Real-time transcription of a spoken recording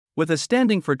With a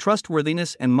standing for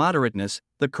trustworthiness and moderateness,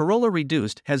 the Corolla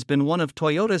Reduced has been one of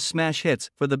Toyota's smash hits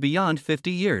for the beyond 50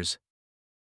 years.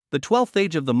 The 12th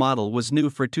age of the model was new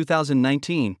for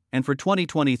 2019, and for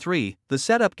 2023, the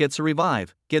setup gets a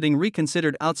revive, getting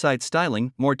reconsidered outside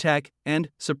styling, more tech, and,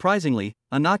 surprisingly,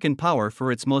 a knock in power for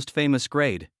its most famous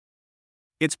grade.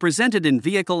 It's presented in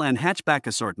vehicle and hatchback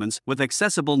assortments with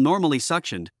accessible normally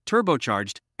suctioned,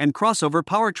 turbocharged, and crossover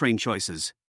powertrain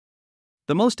choices.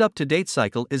 The most up-to-date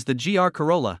cycle is the GR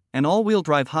Corolla, an all-wheel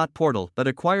drive hot portal that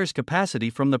acquires capacity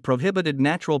from the prohibited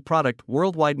natural product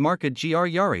worldwide market GR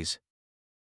Yaris.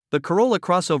 The Corolla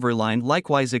crossover line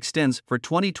likewise extends for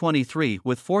 2023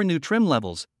 with 4 new trim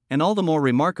levels, and all the more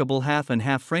remarkable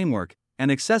half-and-half framework,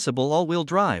 and accessible all-wheel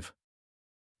drive.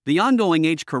 The ongoing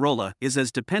age Corolla is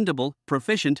as dependable,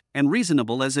 proficient, and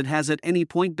reasonable as it has at any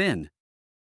point been.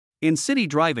 In city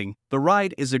driving, the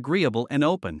ride is agreeable and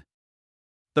open.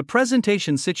 The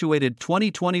presentation-situated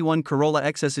 2021 Corolla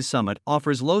XS Summit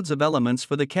offers loads of elements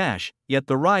for the cash, yet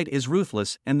the ride is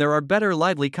ruthless and there are better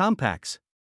lively compacts.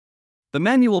 The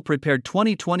manual-prepared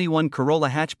 2021 Corolla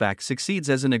hatchback succeeds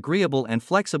as an agreeable and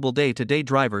flexible day-to-day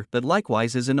driver that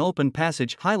likewise is an open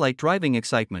passage highlight driving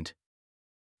excitement.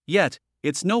 Yet,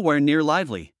 it's nowhere near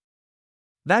lively.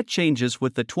 That changes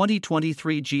with the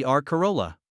 2023 GR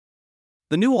Corolla.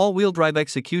 The new all-wheel drive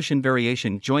execution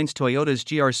variation joins Toyota's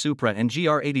GR Supra and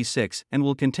GR86 and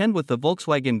will contend with the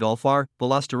Volkswagen Golf R,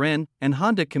 Veloster N, and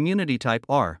Honda Community Type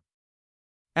R.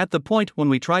 At the point when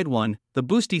we tried one, the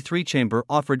boosty 3-chamber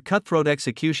offered cutthroat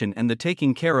execution and the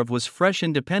taking care of was fresh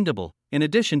and dependable, in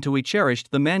addition to we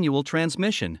cherished the manual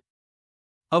transmission.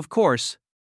 Of course,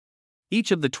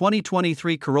 each of the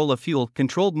 2023 Corolla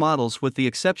fuel-controlled models with the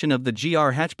exception of the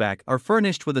GR hatchback are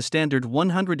furnished with a standard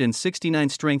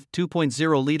 169-strength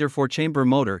 2.0-liter 4-chamber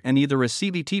motor and either a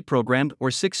CVT programmed or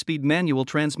 6-speed manual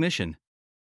transmission.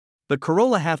 The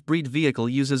Corolla half-breed vehicle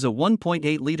uses a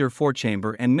 1.8-liter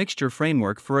 4-chamber and mixture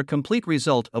framework for a complete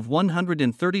result of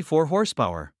 134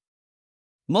 horsepower.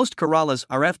 Most Corollas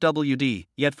are FWD,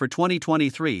 yet for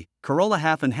 2023, Corolla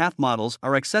half-and-half models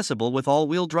are accessible with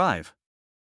all-wheel drive.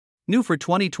 New for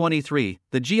 2023,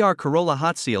 the GR Corolla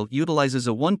Hot Seal utilizes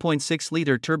a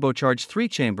 1.6-liter turbocharged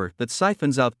 3-chamber that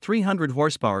siphons out 300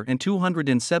 horsepower and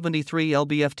 273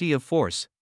 lb-ft of force.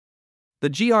 The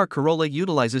GR Corolla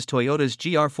utilizes Toyota's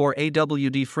GR4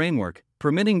 AWD framework,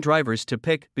 permitting drivers to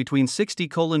pick between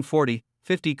 60:40,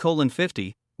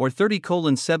 50:50, or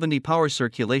 30:70 power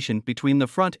circulation between the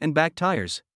front and back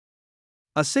tires.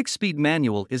 A 6-speed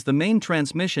manual is the main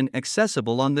transmission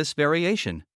accessible on this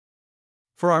variation.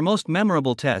 For our most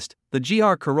memorable test, the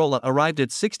GR Corolla arrived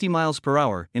at 60 miles per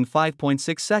hour in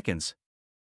 5.6 seconds.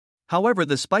 However,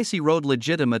 the spicy road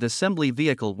legitimate assembly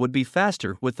vehicle would be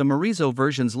faster with the Morizo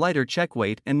version's lighter check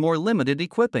weight and more limited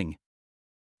equipping.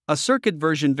 A circuit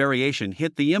version variation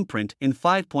hit the imprint in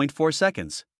 5.4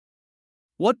 seconds.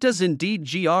 What does indeed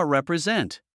GR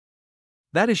represent?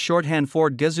 That is shorthand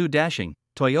Ford Gazoo Dashing,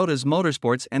 Toyota's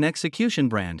motorsports and execution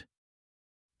brand.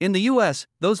 In the US,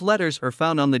 those letters are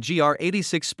found on the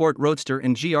GR86 Sport Roadster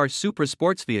and GR Supra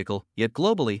sports vehicle, yet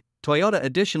globally, Toyota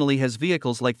additionally has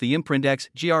vehicles like the Imprint X,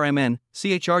 GRMN,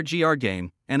 CHR GR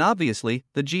Game, and obviously,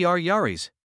 the GR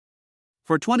Yaris.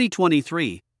 For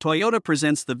 2023, Toyota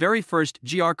presents the very first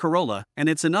GR Corolla, and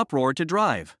it's an uproar to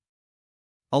drive.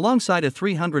 Alongside a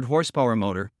 300 horsepower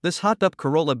motor, this hot-up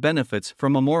Corolla benefits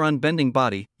from a more unbending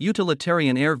body,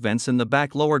 utilitarian air vents in the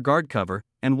back lower guard cover,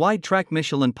 and wide-track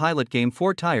Michelin Pilot Game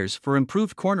 4 tires for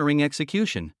improved cornering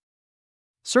execution.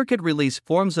 Circuit release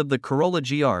forms of the Corolla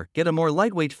GR get a more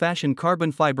lightweight fashion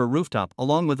carbon fiber rooftop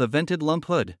along with a vented lump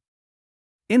hood.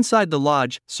 Inside the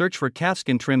Lodge, search for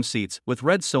calfskin trim seats with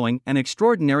red sewing and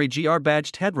extraordinary GR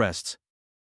badged headrests.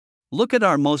 Look at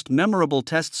our most memorable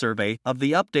test survey of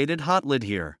the updated hot lid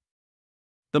here.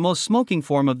 The most smoking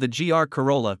form of the GR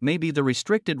Corolla may be the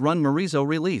restricted run Morizo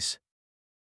release.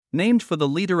 Named for the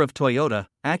leader of Toyota,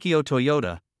 Akio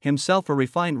Toyoda, himself a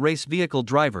refined race vehicle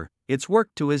driver, it's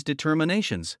worked to his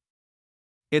determinations.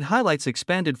 It highlights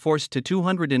expanded force to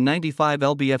 295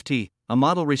 lb-ft, a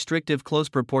model-restrictive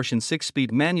close-proportion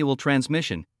 6-speed manual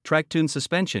transmission, track-tuned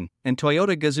suspension, and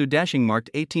Toyota Gazoo Dashing marked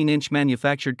 18-inch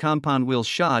manufactured compound wheels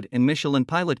shod in Michelin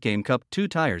Pilot Game Cup 2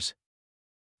 tires.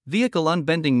 Vehicle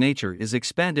unbending nature is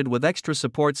expanded with extra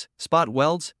supports, spot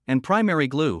welds, and primary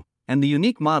glue, and the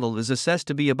unique model is assessed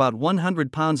to be about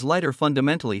 100 pounds lighter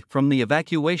fundamentally from the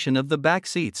evacuation of the back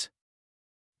seats.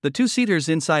 The two-seaters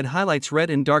inside highlights red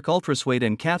and dark ultrasuede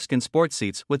and calfskin sport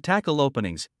seats with tackle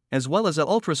openings, as well as a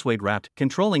ultrasuede wrapped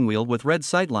controlling wheel with red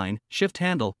sightline, shift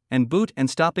handle, and boot and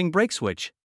stopping brake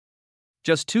switch.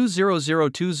 Just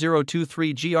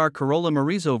 2002023 GR Corolla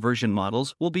Morizo version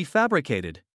models will be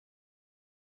fabricated.